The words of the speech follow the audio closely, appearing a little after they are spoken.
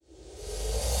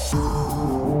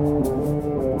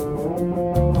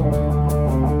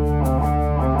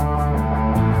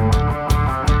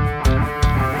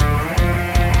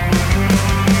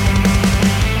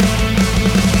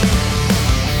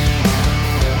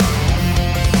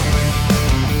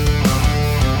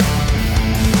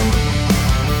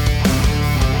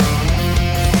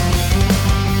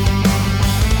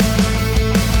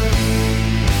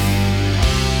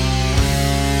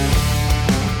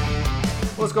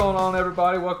going on,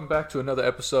 everybody? Welcome back to another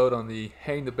episode on the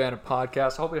Hang the Banner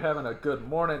podcast. I hope you're having a good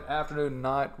morning, afternoon,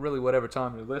 night, really whatever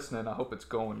time you're listening. I hope it's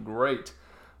going great.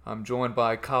 I'm joined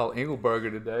by Kyle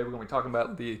Engelberger today. We're going to be talking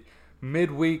about the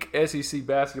midweek SEC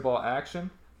basketball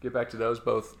action. Get back to those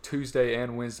both Tuesday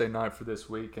and Wednesday night for this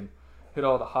week and hit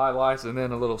all the highlights. And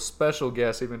then a little special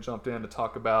guest even jumped in to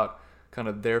talk about kind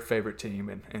of their favorite team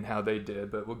and how they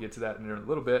did. But we'll get to that in a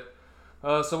little bit.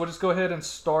 So we'll just go ahead and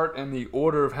start in the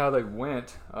order of how they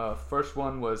went. First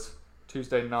one was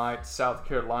Tuesday night, South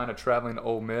Carolina traveling to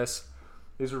Ole Miss.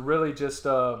 These are really just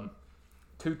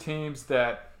two teams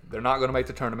that they're not going to make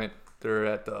the tournament. They're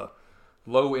at the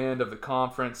low end of the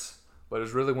conference, but it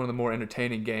was really one of the more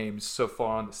entertaining games so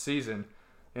far on the season.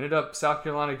 Ended up South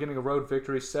Carolina getting a road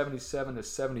victory,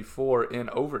 77-74 in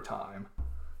overtime.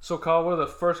 So, Kyle, what are the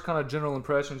first kind of general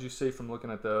impressions you see from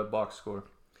looking at the box score?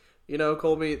 You know,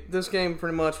 Colby, this game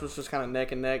pretty much was just kind of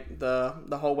neck and neck the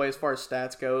whole way as far as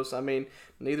stats goes. I mean,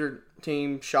 neither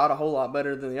team shot a whole lot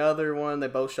better than the other one. They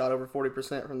both shot over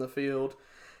 40% from the field.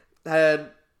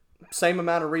 Had same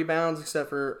amount of rebounds, except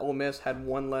for Ole Miss had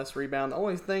one less rebound. The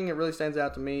only thing that really stands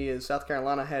out to me is South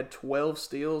Carolina had 12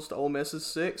 steals to Ole Miss's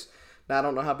 6. Now, I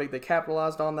don't know how big they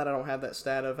capitalized on that. I don't have that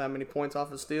stat of how many points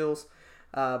off of steals.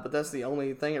 But that's the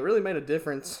only thing. It really made a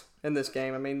difference in this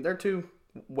game. I mean, they're two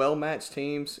well-matched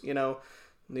teams. You know,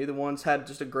 neither one's had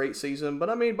just a great season, but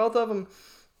I mean, both of them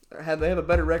they have a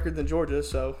better record than Georgia,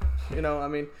 so you know, I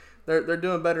mean, they're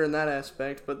doing better in that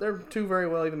aspect. But they're two very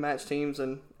well even matched teams,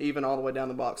 and even all the way down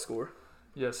the box score.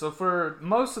 Yeah, so for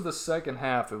most of the second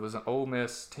half, it was an Ole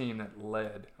Miss team that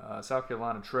led. South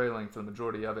Carolina trailing for the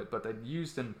majority of it, but they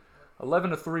used an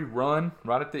 11-3 run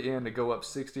right at the end to go up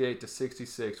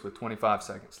 68-66 with 25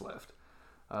 seconds left.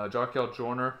 Jarkel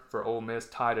Joyner for Ole Miss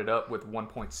tied it up with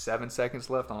 1.7 seconds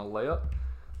left on a layup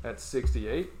at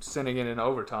 68, sending it in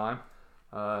overtime.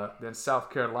 Then South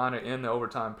Carolina in the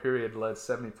overtime period led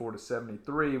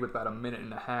 74-73 with about a minute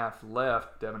and a half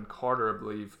left. Devin Carter, I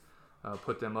believe,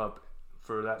 put them up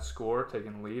for that score,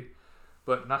 taking the lead.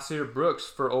 But Nasir Brooks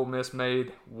for Ole Miss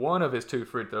made one of his two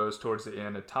free throws towards the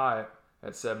end to tie it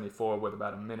at 74 with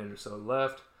about a minute or so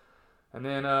left. And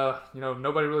then,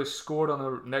 nobody really scored on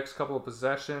the next couple of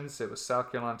possessions. It was South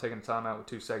Carolina taking a timeout with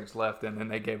 2 seconds left, and then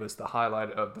they gave us the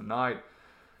highlight of the night.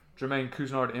 Jermaine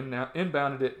Couisnard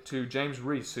inbounded it to James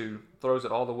Reese, who throws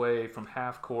it all the way from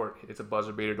half court. It's a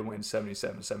buzzer beater to win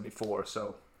 77-74.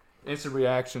 So, instant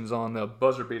reactions on the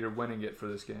buzzer beater winning it for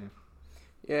this game.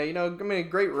 Yeah, you know, I mean, a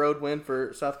great road win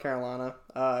for South Carolina.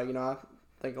 I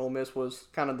think Ole Miss was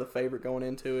kind of the favorite going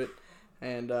into it.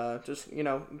 And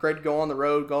great to go on the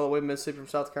road, go all the way to Mississippi from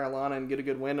South Carolina and get a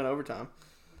good win in overtime.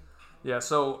 Yeah,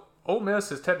 so Ole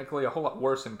Miss is technically a whole lot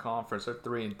worse in conference. They're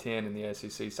 3-10 in the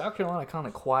SEC. South Carolina kind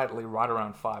of quietly right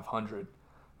around 500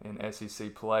 in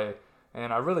SEC play.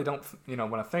 And I really don't,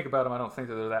 when I think about them, I don't think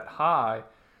that they're that high.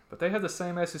 But they have the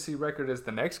same SEC record as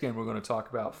the next game we're going to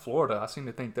talk about, Florida. I seem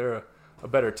to think they're a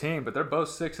better team, but they're both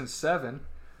 6-7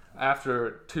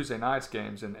 after Tuesday night's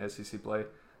games in SEC play.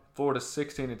 Florida's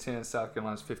 16-10, South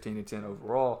Carolina's 15-10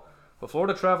 overall. But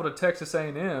Florida traveled to Texas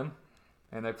A&M,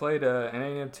 and they played an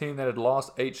A&M team that had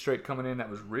lost 8 straight coming in that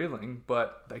was reeling,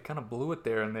 but they kind of blew it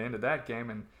there in the end of that game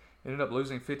and ended up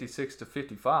losing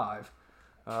 56-55.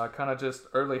 Kind of just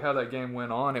early how that game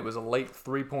went on, it was a late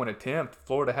 3-point attempt.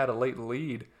 Florida had a late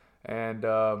lead, and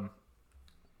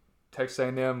Texas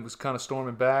A&M was kind of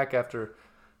storming back after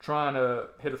trying to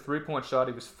hit a 3-point shot.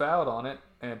 He was fouled on it,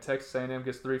 and Texas A&M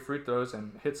gets 3 free throws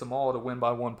and hits them all to win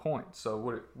by 1 point. So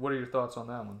what are your thoughts on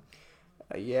that one?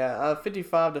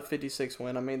 55-56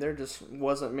 win. I mean, there just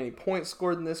wasn't many points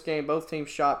scored in this game. Both teams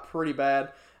shot pretty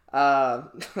bad.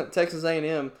 Texas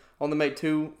A&M only made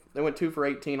 2. They went 2 for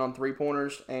 18 on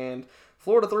 3-pointers, and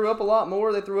Florida threw up a lot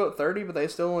more. They threw up 30, but they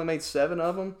still only made 7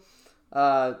 of them.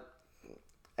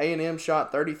 A&M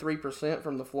shot 33%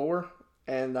 from the floor.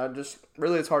 And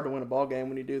it's hard to win a ball game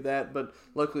when you do that. But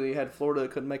luckily, you had Florida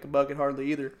that couldn't make a bucket hardly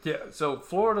either. Yeah, so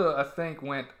Florida, I think,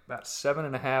 went about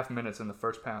 7.5 minutes in the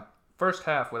first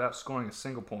half without scoring a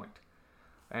single point.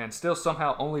 And still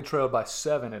somehow only trailed by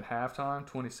 7 at halftime,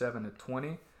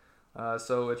 27-20.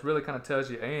 So it really kind of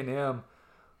tells you A&M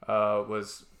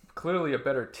was clearly a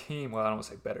better team. Well, I don't want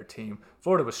to say better team.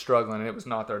 Florida was struggling, and it was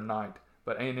not their night.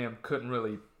 But A&M couldn't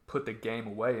really put the game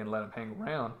away and let them hang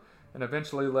around. And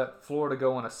eventually let Florida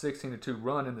go on a 16-2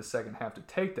 run in the second half to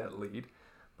take that lead.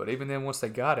 But even then, once they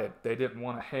got it, they didn't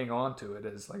want to hang on to it.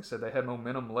 As like I said, they had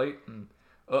momentum late and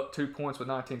up 2 points with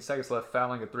 19 seconds left,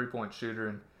 fouling a 3-point shooter.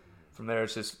 And from there,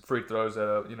 it's just free throws that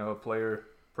a player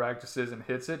practices and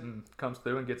hits it and comes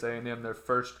through and gets A&M their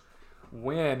first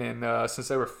win. And since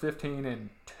they were 15-2,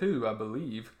 I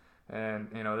believe, And,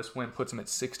 this win puts them at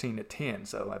 16-10,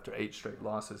 so after 8 straight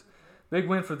losses. Big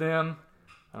win for them.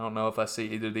 I don't know if I see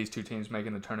either of these two teams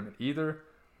making the tournament either.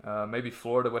 Maybe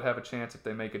Florida would have a chance if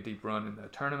they make a deep run in the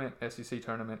tournament, SEC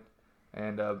tournament,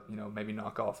 and, maybe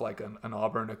knock off like an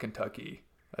Auburn, a Kentucky,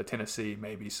 a Tennessee,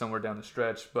 maybe somewhere down the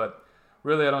stretch. But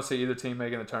really, I don't see either team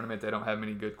making the tournament. They don't have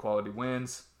many good quality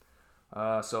wins.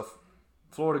 So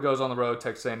Florida goes on the road.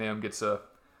 Texas A&M gets a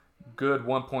good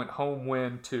 1-point home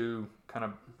win to kind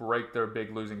of break their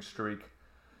big losing streak.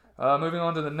 Moving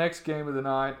on to the next game of the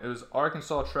night, it was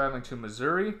Arkansas traveling to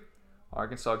Missouri.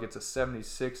 Arkansas gets a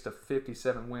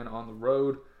 76-57 win on the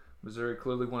road. Missouri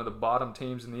clearly one of the bottom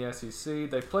teams in the SEC.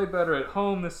 They played better at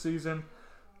home this season,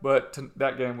 but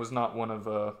that game was not one of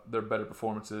their better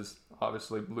performances,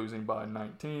 obviously losing by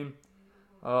 19.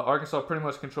 Arkansas pretty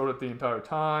much controlled it the entire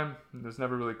time. It was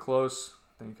never really close.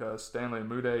 I think Stanley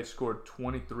Amude scored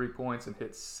 23 points and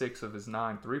hit 6 of his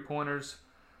 9 3-pointers.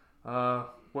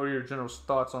 What are your general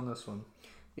thoughts on this one?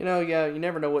 You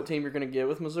never know what team you're going to get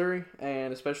with Missouri,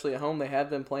 and especially at home, they have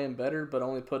been playing better, but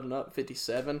only putting up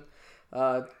 57.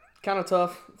 Kind of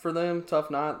tough for them,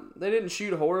 tough night. They didn't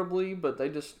shoot horribly, but they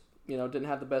just, didn't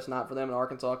have the best night for them, and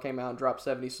Arkansas came out and dropped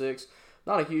 76.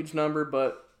 Not a huge number,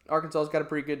 but Arkansas's got a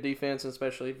pretty good defense, and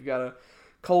especially if you've got a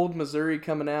cold Missouri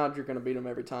coming out, you're going to beat them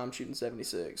every time shooting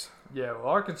 76. Yeah, well,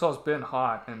 Arkansas's been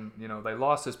hot, and, they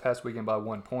lost this past weekend by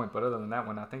 1 point, but other than that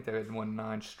one, I think they had won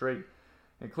 9 straight,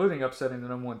 including upsetting the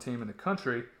number 1 team in the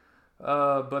country.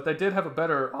 But they did have a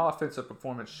better offensive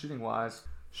performance shooting-wise,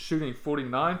 shooting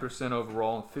 49%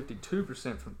 overall and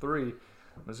 52% from 3.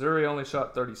 Missouri only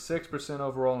shot 36%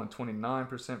 overall and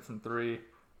 29% from 3. I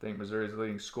think Missouri's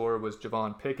leading scorer was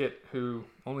Javon Pickett, who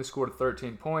only scored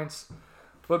 13 points.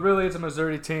 But really, it's a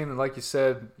Missouri team, and like you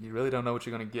said, you really don't know what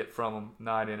you're going to get from them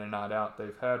night in and night out.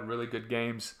 They've had really good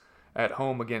games at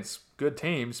home against good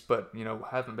teams, but,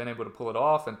 haven't been able to pull it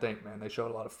off and think, man, they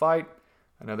showed a lot of fight.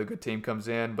 Another good team comes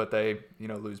in, but they,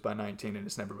 lose by 19, and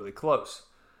it's never really close.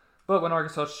 But when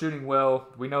Arkansas is shooting well,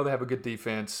 we know they have a good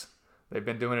defense. They've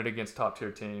been doing it against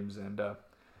top-tier teams, and,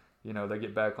 they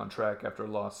get back on track after a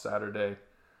loss Saturday.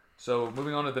 So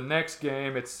moving on to the next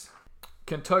game, it's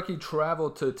Kentucky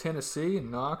traveled to Tennessee in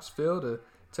Knoxville to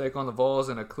take on the Vols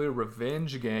in a clear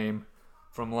revenge game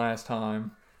from last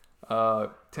time.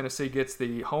 Tennessee gets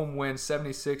the home win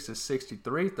 76-63,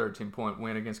 13-point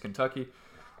win against Kentucky.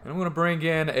 And I'm going to bring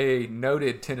in a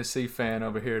noted Tennessee fan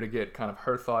over here to get kind of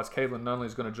her thoughts. Caitlin Nunley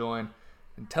is going to join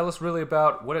and tell us really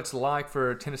about what it's like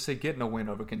for Tennessee getting a win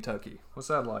over Kentucky. What's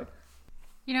that like?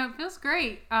 It feels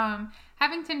great.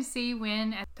 Having Tennessee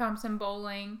win at Thompson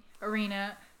Bowling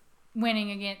Arena,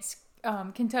 winning against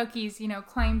Kentucky's,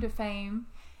 claim to fame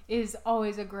is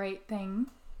always a great thing.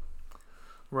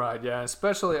 Right, yeah,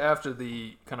 especially after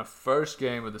the kind of first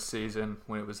game of the season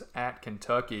when it was at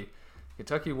Kentucky.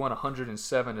 Kentucky won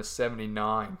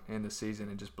 107-79 in the season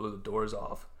and just blew the doors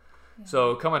off. Yeah.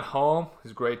 So coming home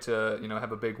is great to,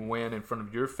 have a big win in front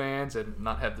of your fans and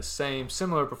not have the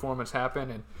similar performance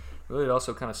happen. And really it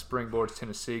also kind of springboards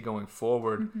Tennessee going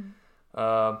forward.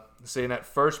 In that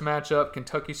first matchup,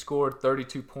 Kentucky scored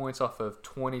 32 points off of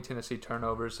 20 Tennessee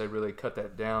turnovers. They really cut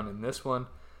that down in this one.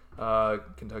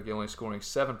 Kentucky only scoring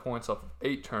 7 points off of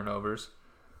 8 turnovers.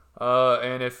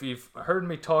 And if you've heard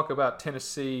me talk about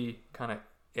Tennessee kind of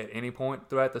at any point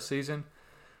throughout the season,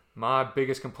 my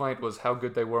biggest complaint was how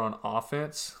good they were on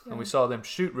offense. Yeah. And we saw them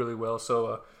shoot really well.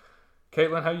 So,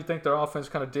 Caitlin, how do you think their offense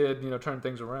kind of did, turn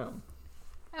things around?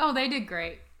 Oh, they did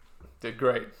great. Did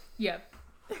great. Yep.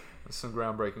 That's some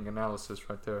groundbreaking analysis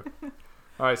right there.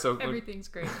 All right, so everything's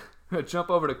great. Jump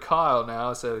over to Kyle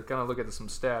now. So kind of look at some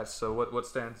stats. So what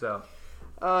stands out?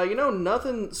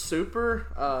 Nothing super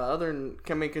other than,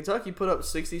 Kentucky put up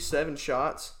 67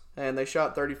 shots, and they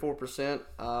shot 34%.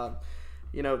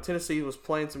 Tennessee was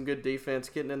playing some good defense,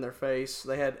 getting in their face.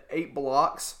 They had 8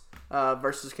 blocks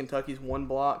versus Kentucky's 1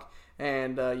 block.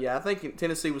 And, I think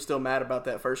Tennessee was still mad about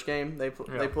that first game. They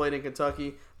played in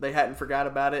Kentucky. They hadn't forgot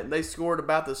about it. They scored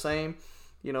about the same.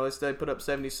 They put up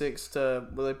 76 to,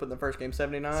 they put in the first game,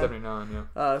 79? 79,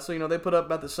 yeah. So, they put up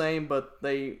about the same, but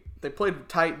they played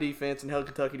tight defense and held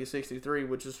Kentucky to 63,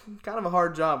 which is kind of a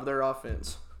hard job of their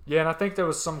offense. Yeah, and I think there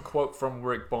was some quote from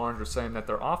Rick Barnes saying that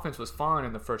their offense was fine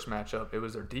in the first matchup. It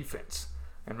was their defense.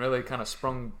 And really kind of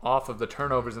sprung off of the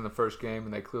turnovers in the first game,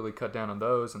 and they clearly cut down on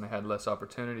those, and they had less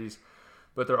opportunities.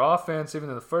 But their offense, even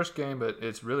in the first game, but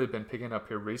it's really been picking up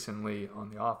here recently on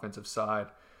the offensive side.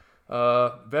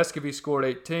 Vescovy scored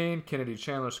 18. Kennedy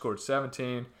Chandler scored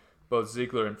 17. Both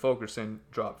Ziegler and Fulkerson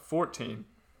dropped 14.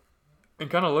 And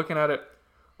kind of looking at it,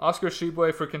 Oscar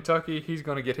Tshiebwe for Kentucky, he's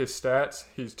going to get his stats.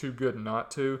 He's too good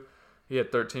not to. He had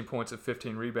 13 points and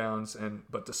 15 rebounds,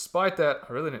 but despite that,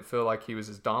 I really didn't feel like he was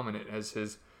as dominant as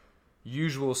his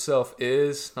usual self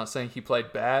is. Not saying he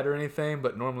played bad or anything,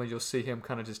 but normally you'll see him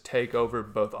kind of just take over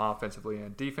both offensively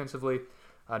and defensively.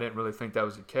 I didn't really think that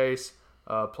was the case.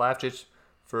 Plavsic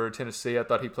for Tennessee, I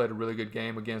thought he played a really good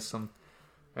game against them.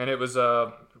 And it was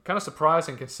kind of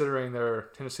surprising considering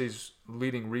Tennessee's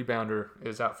leading rebounder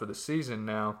is out for the season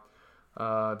now,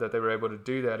 that they were able to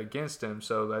do that against him.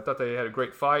 So I thought they had a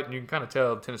great fight, and you can kind of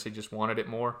tell Tennessee just wanted it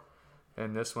more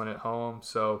in this one at home.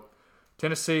 So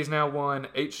Tennessee's now won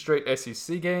 8 straight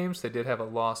SEC games. They did have a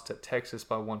loss to Texas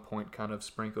by 1 point kind of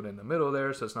sprinkled in the middle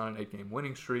there, so it's not an 8-game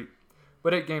winning streak.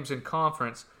 But 8 games in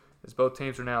conference, as both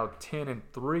teams are now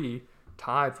 10-3,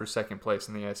 tied for second place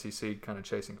in the SEC, kind of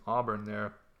chasing Auburn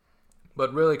there.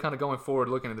 But really kind of going forward,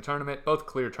 looking at the tournament, both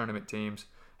clear tournament teams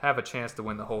have a chance to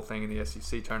win the whole thing in the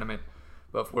SEC tournament.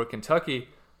 But for Kentucky,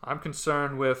 I'm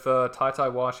concerned with Ty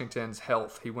Washington's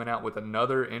health. He went out with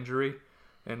another injury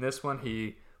in this one.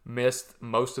 He missed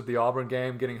most of the Auburn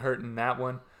game, getting hurt in that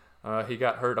one. He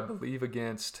got hurt, I believe,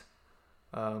 against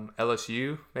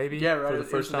LSU, maybe. Yeah, right. For the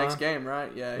first time. Next game,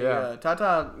 right? Yeah. Ty,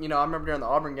 I remember during the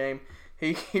Auburn game,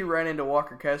 he ran into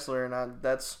Walker Kessler, and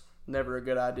that's never a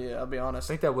good idea. I'll be honest.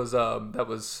 I think that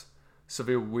was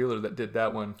Severe Wheeler that did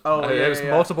that one. Oh, yeah. There was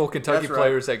multiple Kentucky That's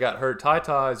players that got hurt.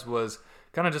 Ty's was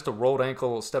kind of just a rolled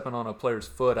ankle stepping on a player's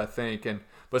foot, I think.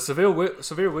 But Severe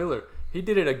Wheeler, he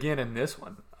did it again in this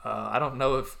one. I don't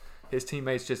know if his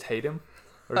teammates just hate him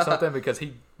or something because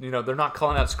they're not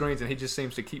calling out screens and he just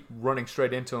seems to keep running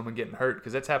straight into him and getting hurt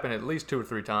because that's happened at least 2 or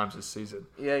 3 times this season.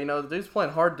 Yeah, the dude's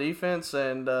playing hard defense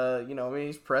and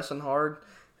he's pressing hard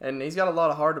and he's got a lot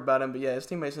of heart about him. But yeah, his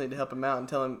teammates need to help him out and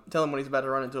tell him when he's about to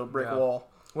run into a brick wall.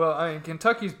 Well,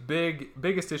 Kentucky's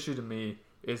biggest issue to me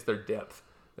is their depth.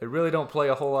 They really don't play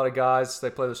a whole lot of guys. They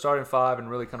play the starting 5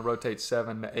 and really kind of rotate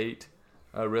 7 to 8.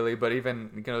 Really, but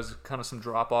even there's kind of some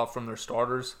drop off from their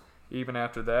starters even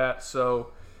after that.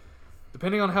 So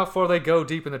depending on how far they go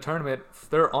deep in the tournament, if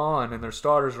they're on and their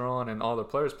starters are on and all their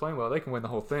players playing well, they can win the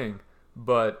whole thing.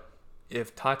 But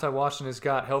if Ty Washington's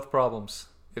got health problems,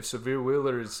 if Severe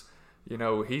Wheeler is,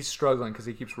 he's struggling because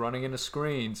he keeps running into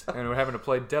screens and we're having to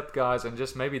play depth guys and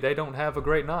just maybe they don't have a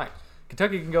great night,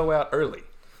 Kentucky can go out early.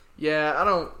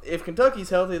 Yeah, if Kentucky's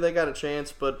healthy, they got a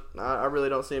chance, but I really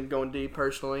don't see them going deep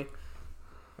personally.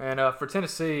 And for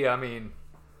Tennessee,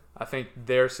 I think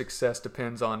their success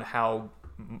depends on how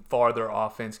far their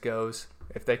offense goes.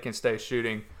 If they can stay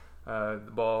shooting the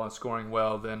ball and scoring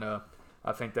well, then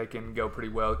I think they can go pretty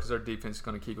well because their defense is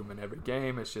going to keep them in every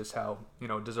game. It's just how,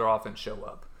 does their offense show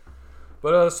up.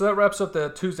 But so that wraps up the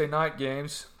Tuesday night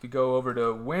games. If you go over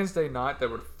to Wednesday night, there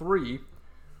were 3.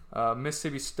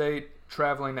 Mississippi State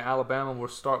traveling to Alabama. We'll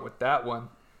start with that one.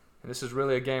 And this is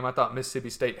really a game I thought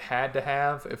Mississippi State had to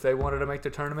have if they wanted to make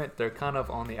the tournament. They're kind of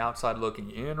on the outside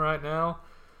looking in right now.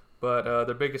 But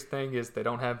their biggest thing is they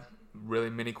don't have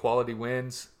really many quality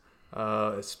wins.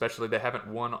 Especially they haven't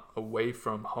won away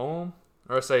from home.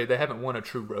 Or they haven't won a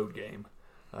true road game.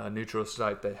 Neutral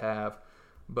site they have.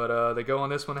 But they go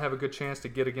on this one to have a good chance to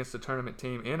get against the tournament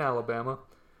team in Alabama.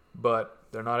 But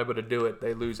they're not able to do it.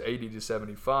 They lose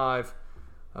 80-75.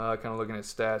 Kind of looking at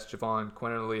stats, Javon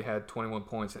Quinterly had 21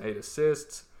 points and 8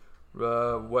 assists.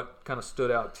 What kind of stood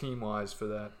out team-wise for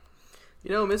that?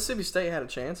 Mississippi State had a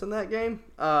chance in that game.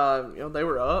 They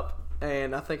were up,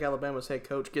 and I think Alabama's head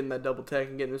coach getting that double tech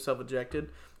and getting himself ejected,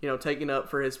 taking up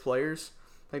for his players.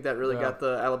 I think that really got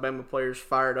the Alabama players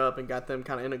fired up and got them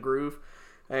kind of in a groove.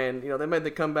 And, they made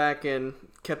the comeback and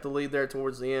kept the lead there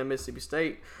towards the end. Mississippi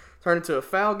State turned into a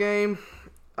foul game,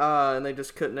 and they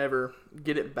just couldn't ever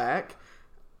get it back.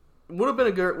 Would have been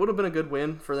a good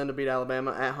win for them to beat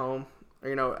Alabama at home.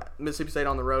 Mississippi State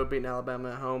on the road beating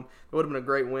Alabama at home. It would have been a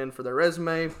great win for their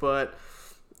resume, but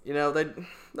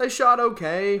they shot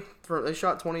okay. They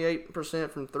shot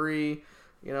 28% from 3.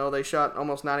 They shot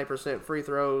almost 90% free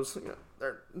throws.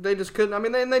 They just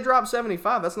couldn't. They dropped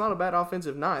 75. That's not a bad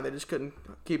offensive night. They just couldn't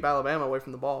keep Alabama away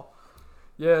from the ball.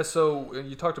 Yeah. So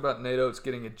you talked about Nate Oates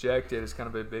getting ejected is kind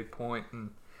of a big point, and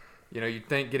you'd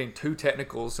think getting 2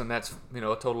 technicals, and that's, a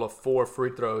total of 4 free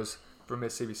throws for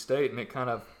Mississippi State, and it kind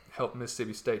of helped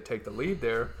Mississippi State take the lead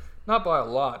there. Not by a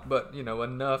lot, but,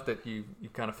 enough that you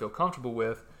kind of feel comfortable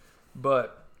with.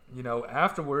 But,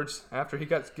 afterwards, after he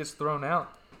gets thrown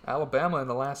out, Alabama in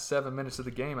the last 7 minutes of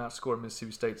the game outscored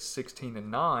Mississippi State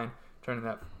 16-9, turning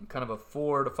that kind of a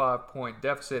 4 to 5 point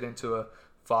deficit into a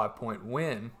 5-point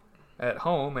win at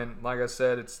home. And like I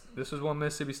said, this is one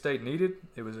Mississippi State needed.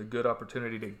 It was a good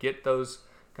opportunity to get those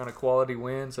kind of quality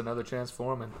wins, another chance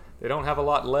for them. And they don't have a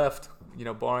lot left,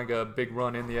 barring a big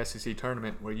run in the SEC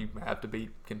tournament where you have to beat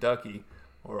Kentucky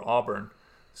or Auburn,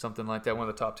 something like that, one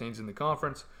of the top teams in the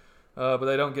conference. But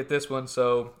they don't get this one,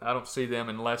 so I don't see them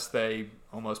unless they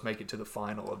almost make it to the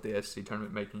final of the SEC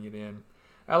tournament, making it in.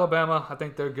 Alabama, I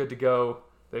think they're good to go.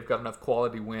 They've got enough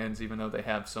quality wins, even though they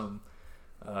have some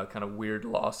kind of weird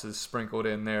losses sprinkled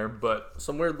in there. But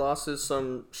some weird losses,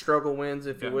 some struggle wins,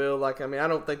 if you will. I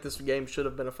don't think this game should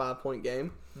have been a 5-point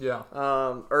game. Yeah.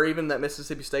 Or even that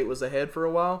Mississippi State was ahead for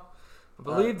a while. I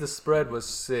believe the spread was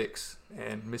 6,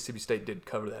 and Mississippi State did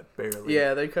cover that barely.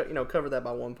 Yeah, they covered that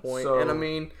by 1 point. So,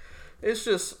 and it's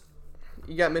just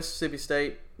you got Mississippi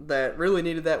State that really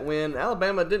needed that win.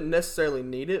 Alabama didn't necessarily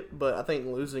need it, but I think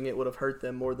losing it would have hurt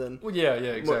them more than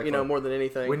exactly. More than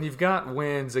anything. When you've got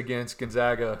wins against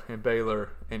Gonzaga and Baylor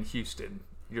and Houston,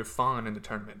 you're fine in the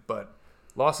tournament. But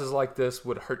losses like this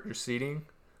would hurt your seeding,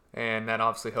 and that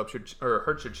obviously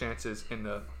hurts your chances in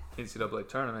the NCAA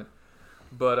tournament.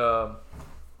 But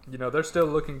they're still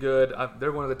looking good.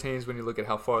 They're one of the teams when you look at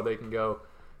how far they can go.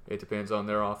 It depends on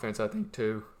their offense, I think,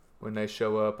 too. When they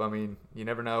show up, I mean, you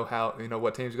never know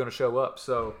what team's going to show up.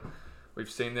 So we've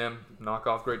seen them knock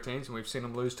off great teams, and we've seen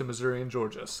them lose to Missouri and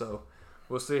Georgia. So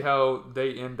we'll see how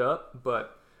they end up.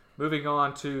 But moving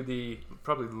on to the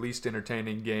probably least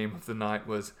entertaining game of the night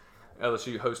was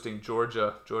LSU hosting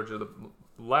Georgia. Georgia, the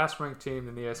last ranked team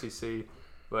in the SEC,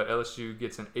 but LSU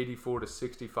gets an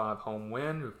 84-65 home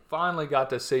win. We finally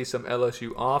got to see some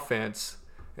LSU offense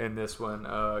in this one.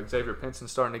 Xavier Pinson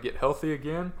starting to get healthy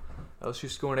again. LSU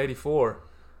scoring 84.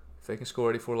 If they can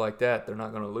score 84 like that, they're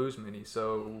not going to lose many.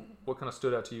 So what kind of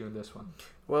stood out to you in this one?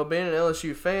 Well, being an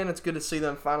LSU fan, it's good to see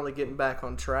them finally getting back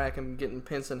on track and getting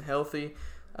Pinson healthy.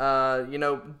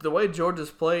 The way Georgia's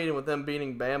played and with them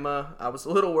beating Bama, I was a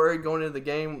little worried going into the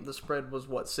game. The spread was,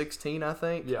 16, I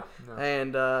think? Yeah. No.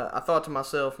 And I thought to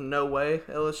myself, no way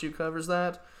LSU covers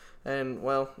that. And,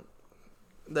 well,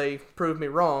 they proved me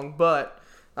wrong, but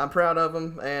I'm proud of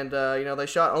them, and they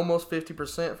shot almost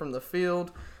 50% from the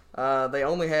field. They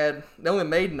only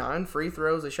made 9 free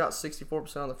throws. They shot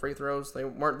 64% on the free throws. They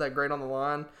weren't that great on the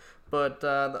line, but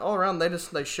all around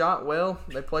they shot well.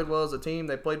 They played well as a team.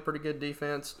 They played pretty good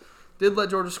defense. Did let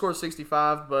Georgia score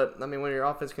 65, but I mean when your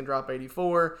offense can drop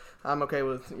 84, I'm okay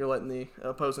with you're letting the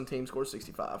opposing team score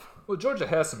 65. Well, Georgia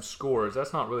has some scores.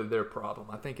 That's not really their problem.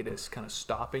 I think it is kind of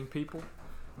stopping people,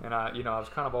 and I was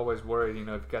kind of always worried.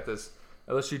 You've got this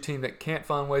LSU team that can't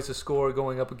find ways to score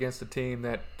going up against a team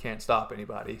that can't stop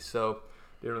anybody. So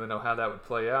didn't really know how that would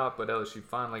play out, but LSU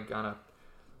finally kind of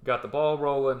got the ball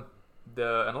rolling.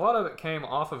 And a lot of it came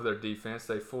off of their defense.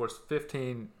 They forced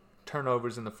 15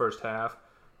 turnovers in the first half.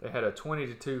 They had a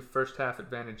 20-2 first half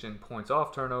advantage in points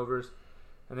off turnovers,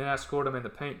 and then I scored them in the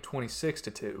paint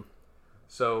 26-2.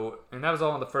 So, and that was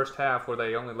all in the first half where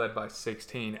they only led by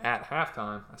 16 at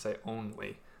halftime. I say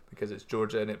only, because it's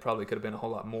Georgia, and it probably could have been a whole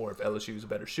lot more if LSU was a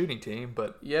better shooting team.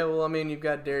 But yeah, well, I mean, you've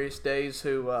got Darius Days,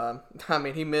 who,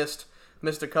 he missed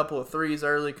a couple of threes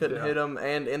early, couldn't hit them,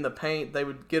 and in the paint, they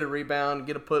would get a rebound,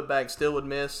 get a putback, still would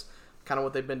miss, kind of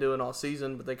what they've been doing all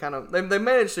season. But they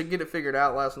managed to get it figured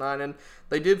out last night, and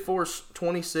they did force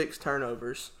 26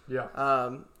 turnovers. Yeah.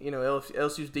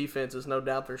 LSU's defense is no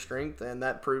doubt their strength, and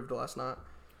that proved last night.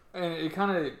 And it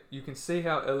kind of, you can see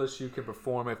how LSU can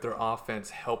perform if their offense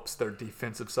helps their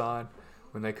defensive side.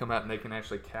 When they come out and they can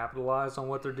actually capitalize on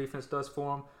what their defense does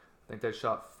for them. I think they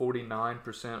shot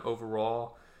 49%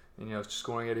 overall, and,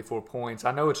 scoring 84 points.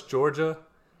 I know it's Georgia,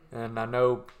 and I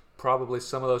know probably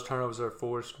some of those turnovers that are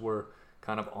forced were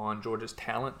kind of on Georgia's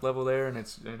talent level there, and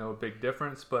it's, a big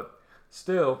difference. But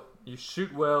still, you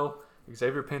shoot well.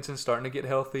 Xavier Pinson's starting to get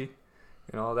healthy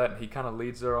and all that, and he kind of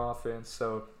leads their offense.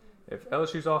 So if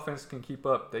LSU's offense can keep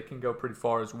up, they can go pretty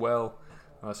far as well.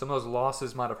 Some of those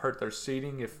losses might have hurt their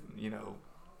seeding if,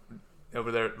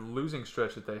 over their losing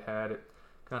stretch that they had, it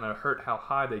kind of hurt how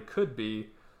high they could be.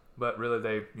 But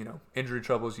really, injury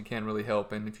troubles you can't really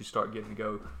help. And if you start getting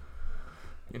to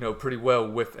go, pretty well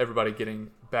with everybody getting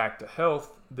back to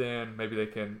health, then maybe they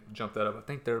can jump that up. I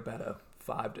think they're about a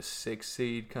 5 to 6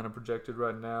 seed kind of projected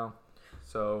right now.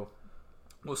 So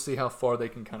we'll see how far they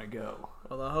can kind of go.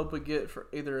 Well, I hope we get for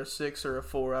either a 6 or a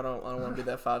 4. I don't want to be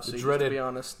that 5 seed, to be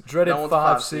honest. Dreaded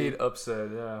 5 seed upset,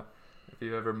 yeah. If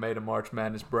you've ever made a March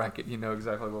Madness bracket, you know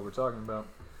exactly what we're talking about.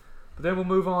 But then we'll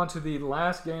move on to the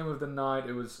last game of the night.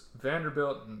 It was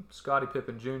Vanderbilt and Scottie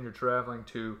Pippen Jr. traveling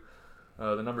to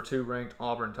the number 2 ranked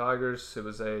Auburn Tigers. It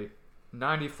was a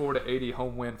 94-80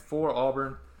 home win for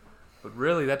Auburn. But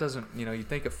really, that doesn't, you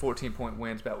think of 14-point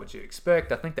wins about what you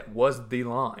expect. I think that was the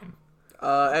line.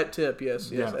 At tip,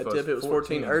 yes. Yeah, at tip, it was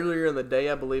 14. Earlier in the day,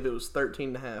 I believe it was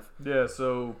 13.5. Yeah,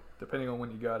 so depending on when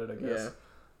you got it, I guess.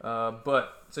 Yeah.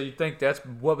 So you think that's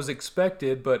what was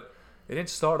expected, but it didn't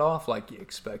start off like you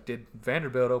expected.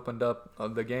 Vanderbilt opened up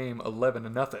the game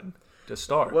 11-0 to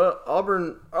start. Well,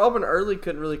 Auburn early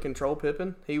couldn't really control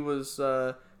Pippen. He was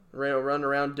running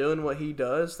around doing what he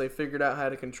does. They figured out how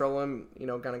to control him.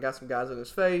 Kind of got some guys in his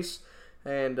face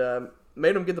and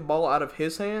made him get the ball out of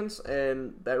his hands,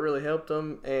 and that really helped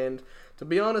him. And to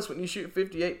be honest, when you shoot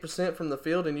 58% from the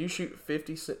field and you shoot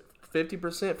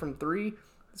 50% from three,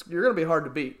 you're going to be hard to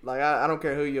beat. Like I don't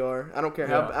care who you are. I don't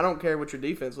care I don't care what your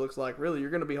defense looks like. Really, you're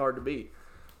going to be hard to beat.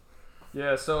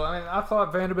 Yeah, so I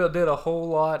thought Vanderbilt did a whole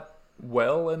lot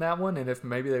well in that one, and if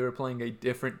maybe they were playing a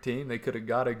different team, they could have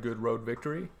got a good road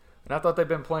victory. And I thought they've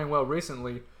been playing well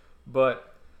recently,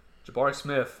 but Jabari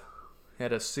Smith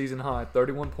had a season high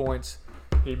 31 points.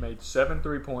 He made 7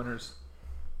 3-pointers.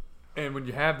 And when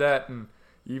you have that and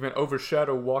you even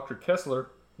overshadow Walker Kessler,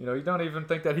 you don't even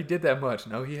think that he did that much.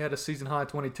 No, he had a season high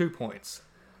 22 points.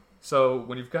 So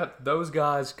when you've got those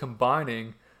guys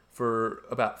combining for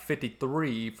about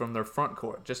 53 from their front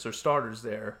court, just their starters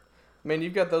there. I mean,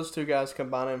 you've got those two guys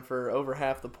combining for over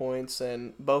half the points,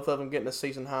 and both of them getting a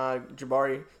season high.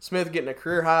 Jabari Smith getting a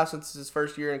career high since his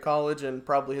first year in college and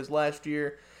probably his last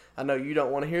year. I know you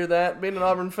don't want to hear that being an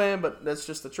Auburn fan, but that's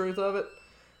just the truth of it.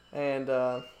 And,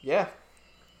 yeah.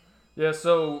 Yeah,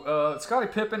 so Scottie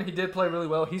Pippen, he did play really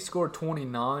well. He scored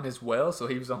 29 as well, so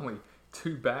he was only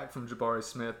 2 back from Jabari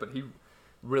Smith, but he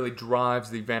really drives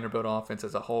the Vanderbilt offense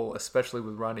as a whole, especially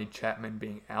with Rodney Chapman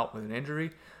being out with an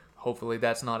injury. Hopefully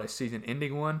that's not a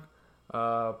season-ending one,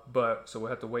 but so we'll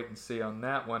have to wait and see on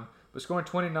that one. But scoring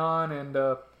 29 and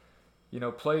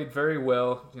played very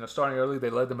well. Starting early,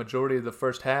 they led the majority of the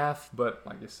first half, but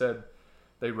like you said,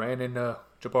 they ran into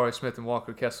Jabari Smith and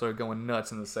Walker Kessler going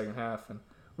nuts in the second half. And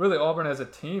really, Auburn as a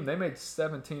team, they made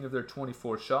 17 of their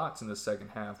 24 shots in the second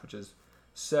half, which is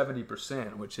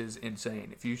 70%, which is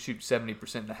insane. If you shoot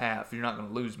 70% in the half, you're not going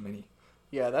to lose many.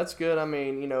 Yeah, that's good. I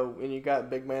mean, when you got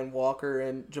big man Walker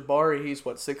and Jabari, he's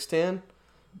 6'10".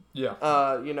 Yeah.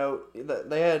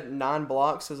 They had 9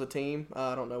 blocks as a team.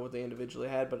 I don't know what they individually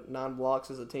had, but 9 blocks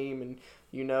as a team,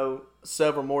 and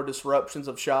several more disruptions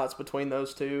of shots between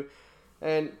those two.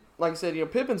 And like I said,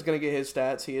 Pippen's going to get his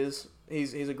stats.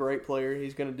 He's a great player.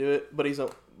 He's going to do it, but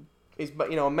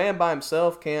a man by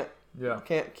himself can't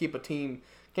keep a team.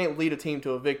 Can't lead a team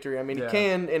to a victory. I mean, he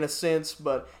can in a sense,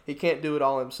 but he can't do it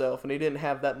all himself, and he didn't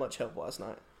have that much help last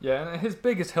night. Yeah, and his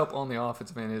biggest help on the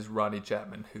offensive end is Rodney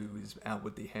Chapman, who is out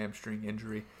with the hamstring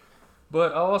injury.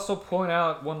 But I'll also point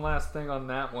out one last thing on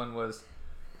that one was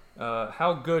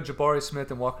how good Jabari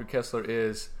Smith and Walker Kessler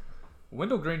is.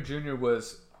 Wendell Green Jr.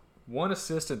 was 1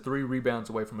 assist and 3 rebounds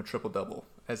away from a triple-double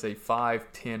as a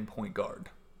 5'10" point guard.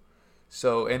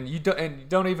 So, and you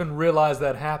don't even realize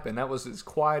that happened. That was as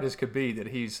quiet as could be, that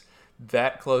he's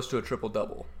that close to a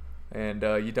triple-double. And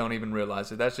you don't even realize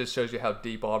it. That just shows you how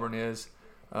deep Auburn is.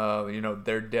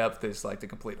 Their depth is like the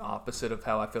complete opposite of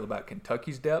how I feel about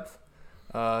Kentucky's depth.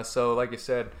 So, like I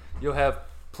said, you'll have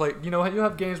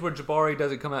games where Jabari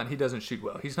doesn't come out and he doesn't shoot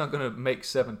well. He's not going to make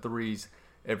 7 threes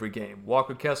every game.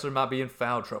 Walker Kessler might be in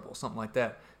foul trouble, something like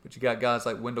that. But you got guys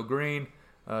like Wendell Green,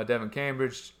 Devin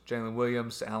Cambridge, Jalen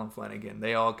Williams, Alan Flanagan.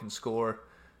 They all can score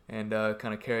and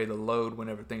kind of carry the load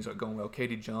whenever things aren't going well.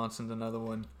 Katie Johnson's another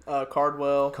one.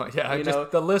 Cardwell.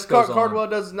 The list goes on. Cardwell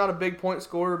not a big point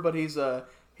scorer, but he's a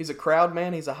crowd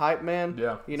man. He's a hype man.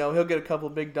 Yeah. He'll get a couple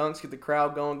of big dunks, get the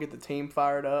crowd going, get the team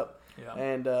fired up. Yeah.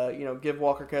 And, give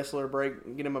Walker Kessler a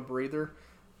break, get him a breather.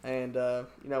 And,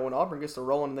 when Auburn gets to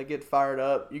rolling and they get fired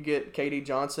up, you get Katie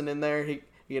Johnson in there. He,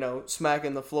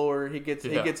 smacking the floor. He gets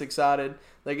excited.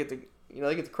 They get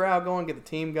the crowd going, get the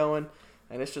team going.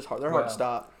 And it's just hard. They're hard to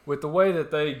stop. With the way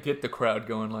that they get the crowd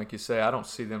going, like you say, I don't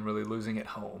see them really losing at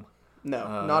home.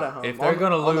 No, not at home. If they're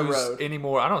going to lose any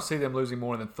more, I don't see them losing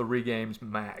more than 3 games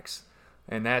max.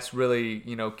 And that's really,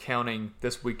 counting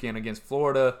this weekend against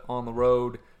Florida on the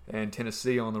road and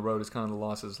Tennessee on the road is kind of the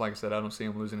losses. Like I said, I don't see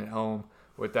them losing at home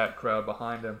with that crowd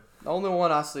behind them. The only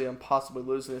one I see them possibly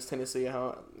losing is Tennessee at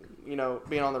home.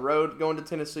 Being on the road, going to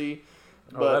Tennessee.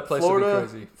 But that place would be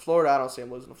crazy. Florida, I don't see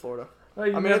them losing to Florida.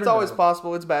 Well, it's always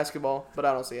possible. It's basketball, but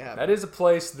I don't see it happening. That is a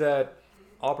place that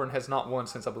Auburn has not won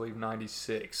since, I believe,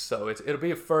 96. So it'll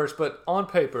be a first, but on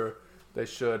paper, they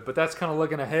should. But that's kind of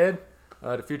looking ahead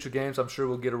to future games. I'm sure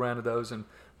we'll get around to those and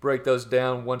break those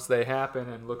down once they happen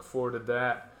and look forward to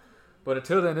that. But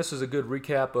until then, this is a good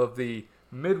recap of the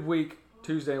midweek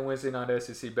Tuesday and Wednesday night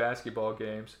SEC basketball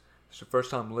games. If it's your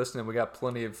first time listening, we got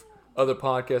plenty of other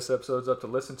podcast episodes up to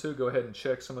listen to. Go ahead and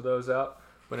check some of those out.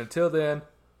 But until then,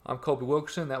 I'm Colby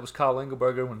Wilkerson. That was Kyle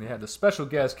Engelberger when we had the special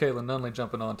guest, Caitlin Nunley,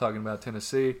 jumping on talking about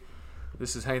Tennessee.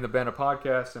 This is Hang the Banner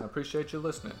Podcast, and I appreciate you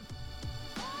listening.